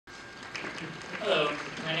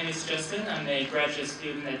name is Justin. I'm a graduate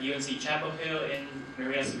student at UNC Chapel Hill in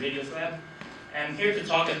Maria's Videos Lab. I'm here to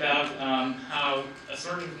talk about how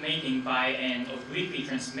assortative mating by an obliquely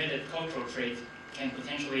transmitted cultural trait can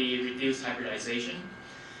potentially reduce hybridization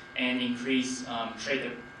and increase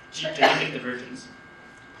genetic divergence.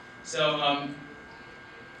 So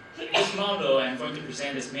this model I'm going to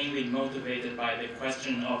present is mainly motivated by the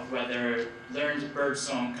question of whether learned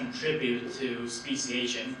birdsong contribute to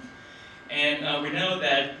speciation. And we know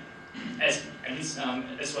that, at least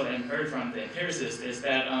that's what I've heard from the empiricists, is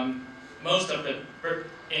that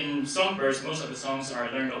in songbirds, most of the songs are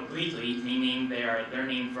learned obliquely, meaning they are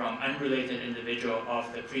learning from unrelated individual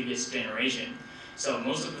of the previous generation. So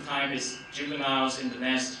most of the time it's juveniles in the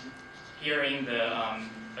nest hearing the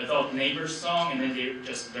adult neighbor's song, and then they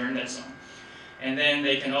just learn that song. And then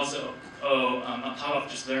they can also, on top of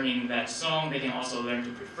just learning that song, they can also learn to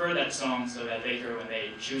prefer that song, so that later when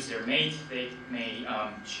they choose their mate, they may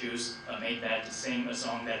choose a mate that sing a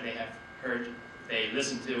song that they have heard, they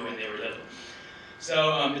listened to when they were little.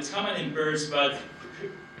 So it's common in birds, but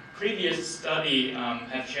previous studies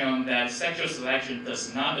have shown that sexual selection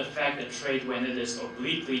does not affect the trait when it is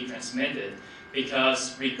obliquely transmitted,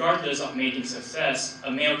 because regardless of mating success,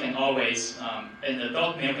 an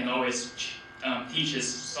adult male can always teach his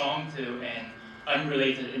song to an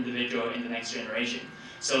unrelated individual in the next generation.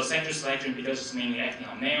 So sexual selection, because it's mainly acting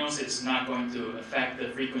on males, it's not going to affect the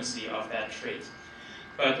frequency of that trait.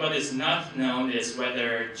 But what is not known is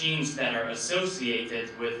whether genes that are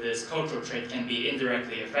associated with this cultural trait can be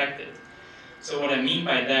indirectly affected. So what I mean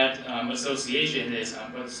by that association is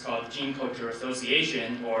what's called gene-culture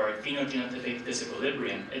association, or phenotypic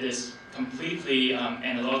disequilibrium. It is completely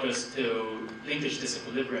analogous to linkage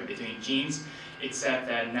disequilibrium between genes, except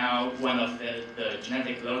that now one of the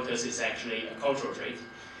genetic locus is actually a cultural trait.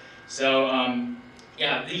 So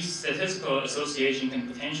yeah, these statistical association can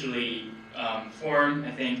potentially form,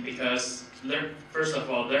 I think, because first of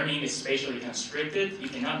all, learning is spatially constricted. You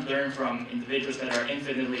cannot learn from individuals that are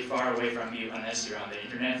infinitely far away from you unless you're on the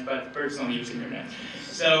internet, but birds don't use internet.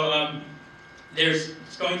 So there's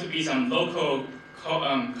going to be some local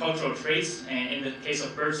cultural traits, and in the case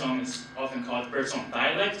of birdsong, it's often called birdsong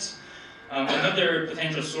dialects. Another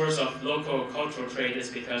potential source of local cultural trait is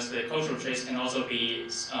because the cultural traits can also be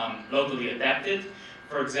locally adapted.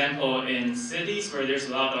 For example, in cities where there's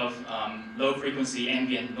a lot of low-frequency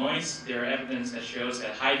ambient noise, there are evidence that shows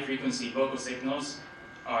that high-frequency vocal signals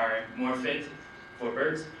are more fit for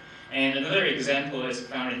birds. And another example is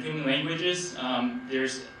found in human languages.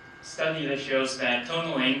 There's a study that shows that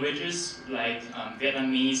tonal languages like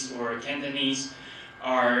Vietnamese or Cantonese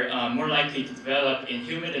are more likely to develop in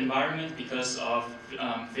humid environment because of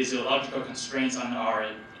physiological constraints on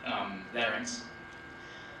our larynx.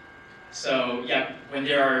 So yeah, when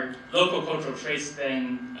there are local cultural traits,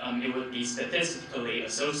 then it would be statistically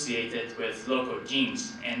associated with local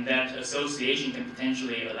genes, and that association can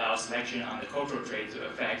potentially allow selection on the cultural trait to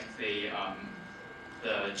affect the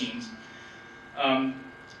genes.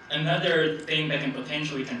 Another thing that can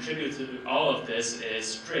potentially contribute to all of this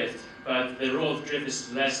is drift, but the role of drift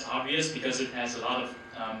is less obvious because it has a lot of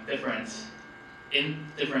different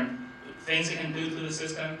things it can do to the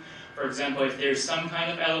system. For example, if there's some kind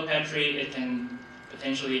of allopatry, it can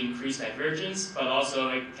potentially increase divergence, but also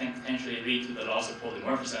it can potentially lead to the loss of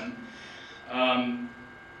polymorphism.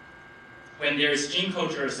 When there's gene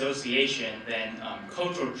culture association, then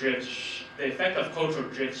cultural drift, the effect of cultural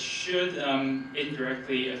drift should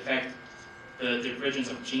indirectly affect the divergence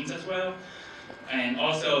of genes as well. And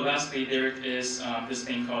also, lastly, there is this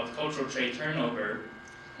thing called cultural trait turnover,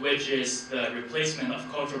 which is the replacement of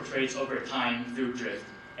cultural traits over time through drift.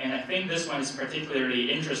 And I think this one is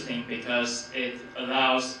particularly interesting because it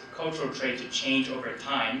allows cultural trait to change over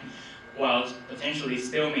time while potentially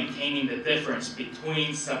still maintaining the difference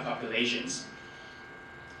between subpopulations.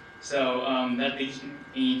 So that leads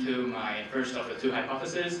me to my first of the two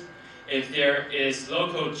hypotheses. If there is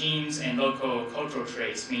local genes and local cultural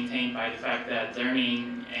traits maintained by the fact that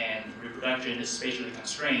learning and reproduction is spatially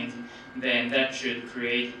constrained, then that should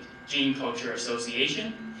create gene culture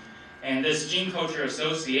association. And this gene culture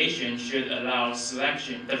association should allow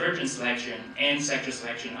selection, divergent selection, and sexual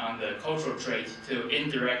selection on the cultural trait to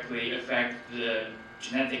indirectly affect the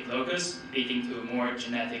genetic locus, leading to more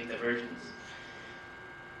genetic divergence.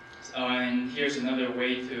 So, and here's another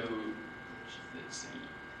way to,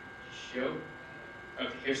 show.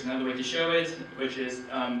 Okay, here's another way to show it, which is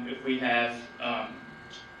if we have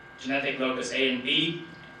genetic locus A and B,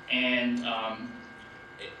 and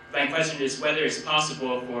my question is whether it's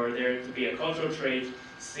possible for there to be a cultural trait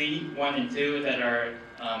C1 and 2 that are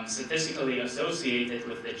statistically associated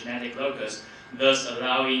with the genetic locus, thus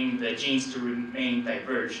allowing the genes to remain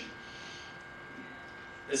diverged.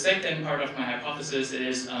 The second part of my hypothesis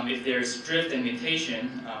is if there's drift and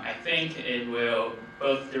mutation, I think it will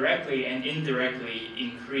both directly and indirectly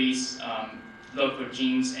increase local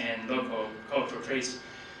genes and local cultural traits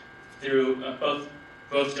through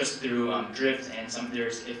both just through drift and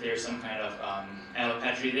if there's some kind of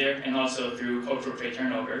allopatry there, and also through cultural trait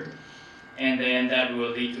turnover. And then that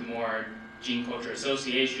will lead to more gene-culture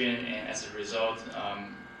association, and as a result,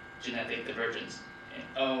 genetic divergence. And,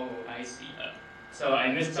 oh, I see. So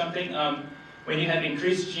I missed something. When you have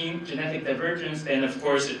increased genetic divergence, then of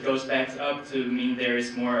course it goes back up to mean there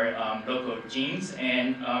is more local genes.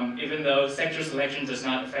 And even though sexual selection does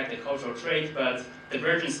not affect the cultural trait, but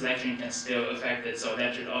divergent selection can still affect it. So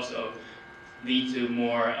that should also lead to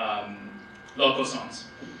more local songs.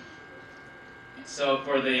 So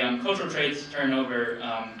for the cultural trait turnover,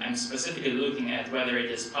 I'm specifically looking at whether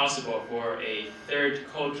it is possible for a third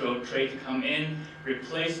cultural trait to come in,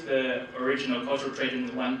 replace the original cultural trait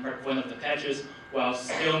in one of the patches, while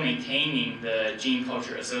still maintaining the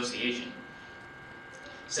gene-culture association.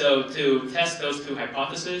 So to test those two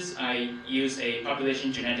hypotheses, I use a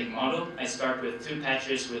population genetic model. I start with 2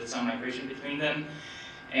 patches with some migration between them,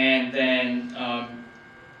 and then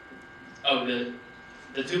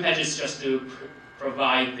the 2 patches just to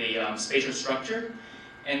provide the spatial structure,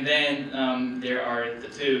 and then there are the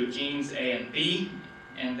 2 genes A and B,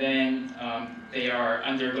 and then they are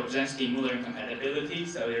under Dobzhansky-Muller incompatibility,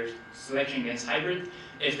 so there's selection against hybrid.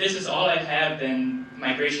 If this is all I have, then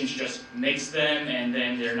migrations just mix them, and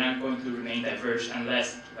then they're not going to remain diverged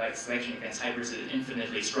unless like selection against hybrids is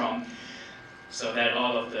infinitely strong, so that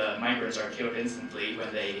all of the migrants are killed instantly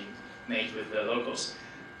when they mate with the locals.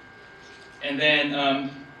 And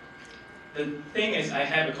then the thing is, I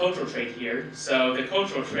have a cultural trait here. So the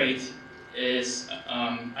cultural trait is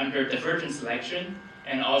under divergent selection,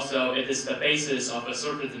 and also it is the basis of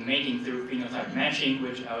assortative mating through phenotype matching,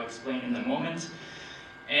 which I'll explain in a moment.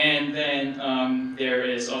 And then there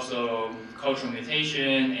is also cultural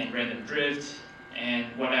mutation and random drift. And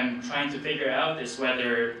what I'm trying to figure out is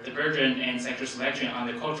whether divergent and sexual selection on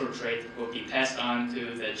the cultural trait will be passed on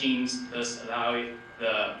to the genes, thus allowing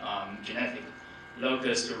the genetic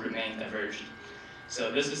locus to remain diverged.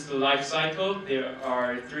 So this is the life cycle. There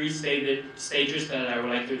are 3 stages that I would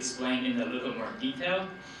like to explain in a little more detail.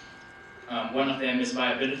 One of them is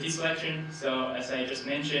viability selection. So as I just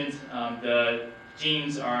mentioned, the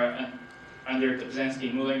genes are under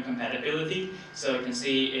Dobzhansky-Muller incompatibility. So you can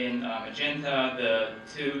see in magenta, the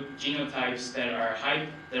 2 genotypes that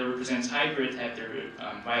represents hybrid have their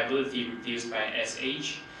viability reduced by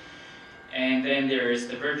SH. And then there is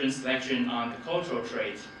divergent selection on the cultural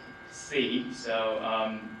trait, C.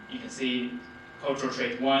 So you can see cultural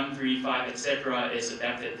trait 1, 3, 5, etc. is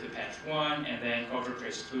adapted to patch 1, and then cultural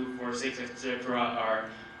traits 2, 4, 6, etc. are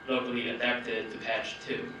locally adapted to patch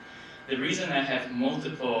 2. The reason I have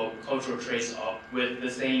multiple cultural traits with the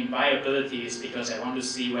same viability is because I want to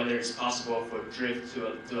see whether it's possible for drift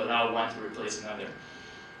to allow one to replace another.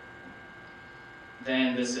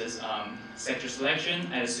 Then this is sexual selection.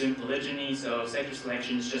 I assume polygyny, so sexual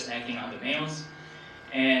selection is just acting on the males.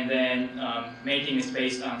 And then mating is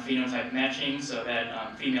based on phenotype matching, so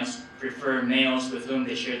that females prefer males with whom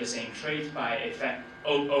they share the same trait by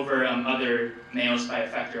over other males by a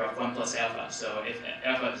factor of 1 plus alpha. So if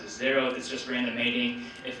alpha is 0, it's just random mating.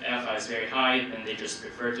 If alpha is very high, then they just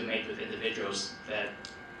prefer to mate with individuals that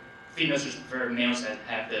females just prefer males that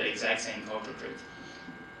have the exact same cultural trait.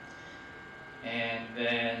 And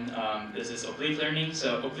then this is oblique learning.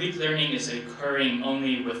 So oblique learning is occurring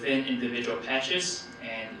only within individual patches,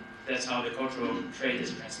 and that's how the cultural trait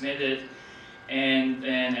is transmitted. And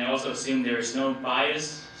then I also assume there is no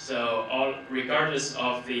bias. So regardless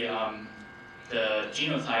of the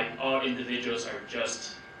genotype, all individuals are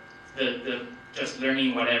just just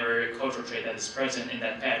learning whatever cultural trait that is present in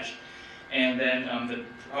that patch. And then the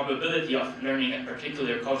probability of learning a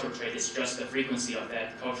particular cultural trait is just the frequency of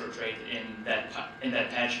that cultural trait in that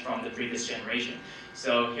patch from the previous generation.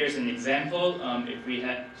 So here's an example. If we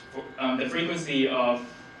had the frequency of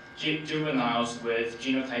juveniles with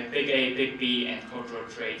genotype big A, big B, and cultural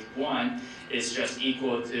trait 1 is just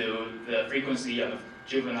equal to the frequency of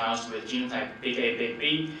juveniles with genotype big A, big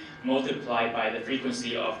B multiplied by the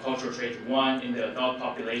frequency of cultural trait 1 in the adult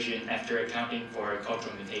population after accounting for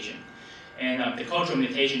cultural mutation. And the cultural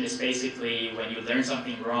mutation is basically when you learn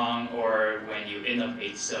something wrong or when you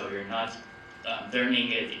innovate, so you're not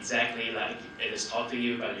learning it exactly like it is taught to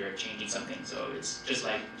you, but you're changing something. So it's just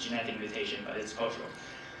like genetic mutation, but it's cultural.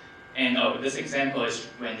 And this example is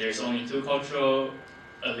when there's only 2 cultural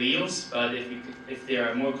alleles, but if there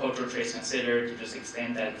are more cultural traits considered, you just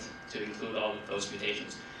extend that to include all of those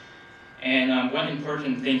mutations. And one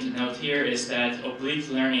important thing to note here is that oblique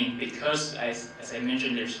learning, because as I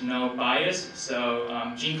mentioned, there's no bias,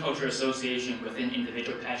 so gene culture association within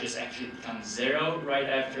individual patches actually becomes 0 right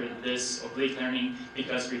after this oblique learning,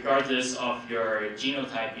 because regardless of your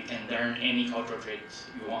genotype, you can learn any cultural trait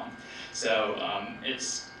you want. So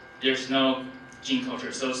there's no gene culture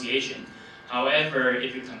association. However,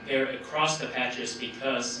 if you compare across the patches,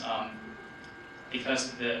 because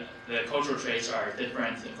the cultural traits are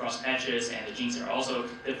different across patches and the genes are also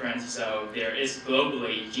different, so there is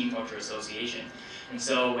globally gene culture association. And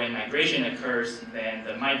so when migration occurs, then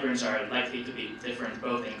the migrants are likely to be different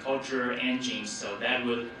both in culture and genes, so that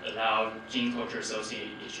would allow gene culture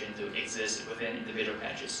association to exist within individual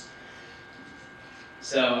patches.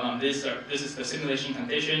 So this is the simulation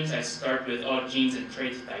conditions. I start with all genes and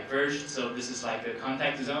traits diverged, so this is like a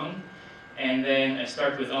contact zone. And then I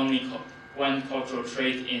start with only one cultural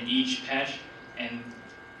trait in each patch, and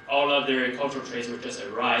all other cultural traits will just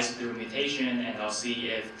arise through mutation, and I'll see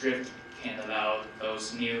if drift can allow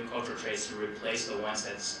those new cultural traits to replace the ones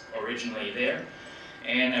that's originally there.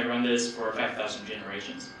 And I run this for 5,000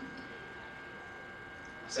 generations.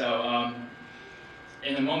 So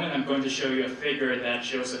in a moment, I'm going to show you a figure that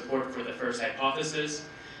shows support for the first hypothesis.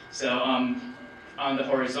 So on the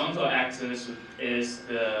horizontal axis is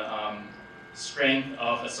the strength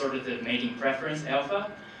of assortative mating preference,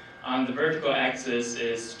 alpha. On the vertical axis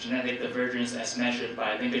is genetic divergence as measured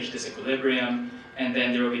by linkage disequilibrium, and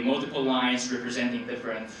then there will be multiple lines representing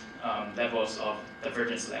different levels of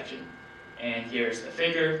divergent selection. And here's the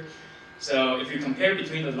figure. So if you compare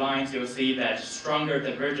between the lines, you'll see that stronger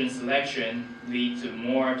divergent selection leads to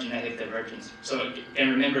more genetic divergence. So again,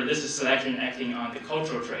 remember, this is selection acting on the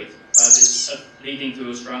cultural trait, but it's leading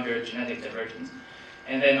to stronger genetic divergence.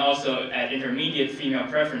 And then also at intermediate female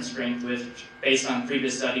preference strength, which based on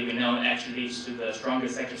previous study we know actually leads to the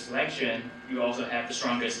strongest sexual selection, you also have the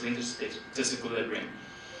strongest linkage disequilibrium.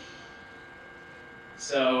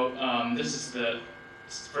 So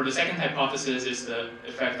for the second hypothesis is the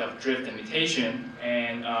effect of drift and mutation.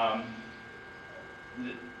 And on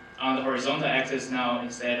the horizontal axis now,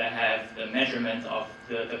 instead I have the measurement of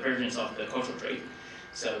the divergence of the cultural trait.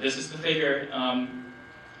 So this is the figure.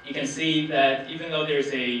 You can see that even though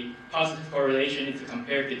there's a positive correlation if you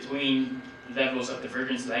compare between levels of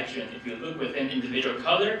divergent selection, if you look within individual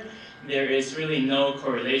color, there is really no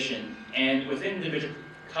correlation. And within individual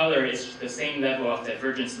color, it's the same level of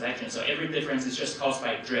divergent selection. So every difference is just caused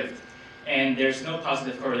by drift. And there's no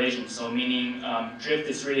positive correlation, so meaning drift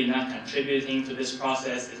is really not contributing to this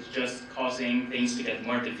process, it's just causing things to get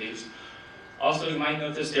more diffuse. Also, you might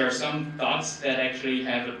notice there are some dots that actually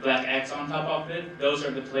have a black X on top of it. Those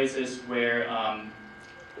are the places where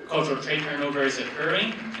cultural trait turnover is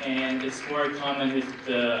occurring, and it's more common if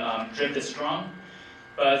the drift is strong.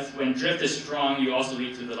 But when drift is strong, you also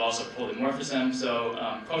lead to the loss of polymorphism. So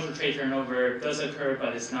cultural trait turnover does occur,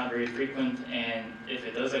 but it's not very frequent. And if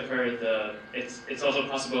it does occur, it's also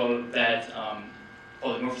possible that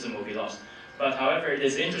polymorphism will be lost. But however, it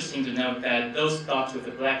is interesting to note that those dots with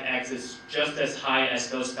the black X is just as high as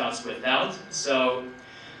those dots without. So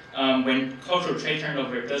when cultural trait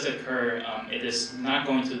turnover does occur, it is not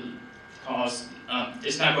going to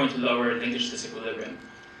lower linkage disequilibrium.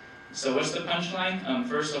 So what's the punchline?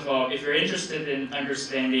 First of all, if you're interested in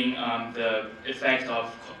understanding the effect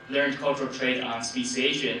of learned cultural trait on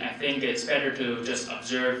speciation, I think it's better to just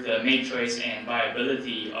observe the mate choice and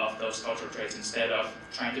viability of those cultural traits instead of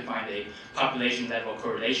trying to find a population level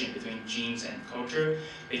correlation between genes and culture.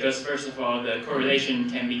 Because first of all, the correlation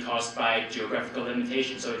can be caused by geographical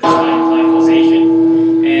limitation, so it does not imply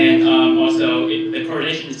causation. And also, the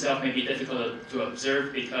correlation itself may be difficult to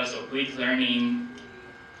observe because oblique learning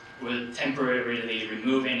would temporarily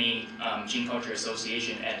remove any gene culture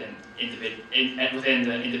association within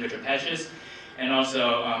the individual patches. And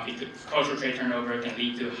also, cultural trait turnover can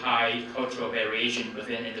lead to high cultural variation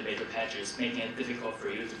within individual patches, making it difficult for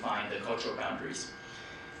you to find the cultural boundaries.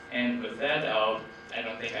 And with that, I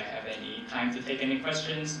don't think I have any time to take any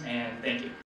questions, and thank you.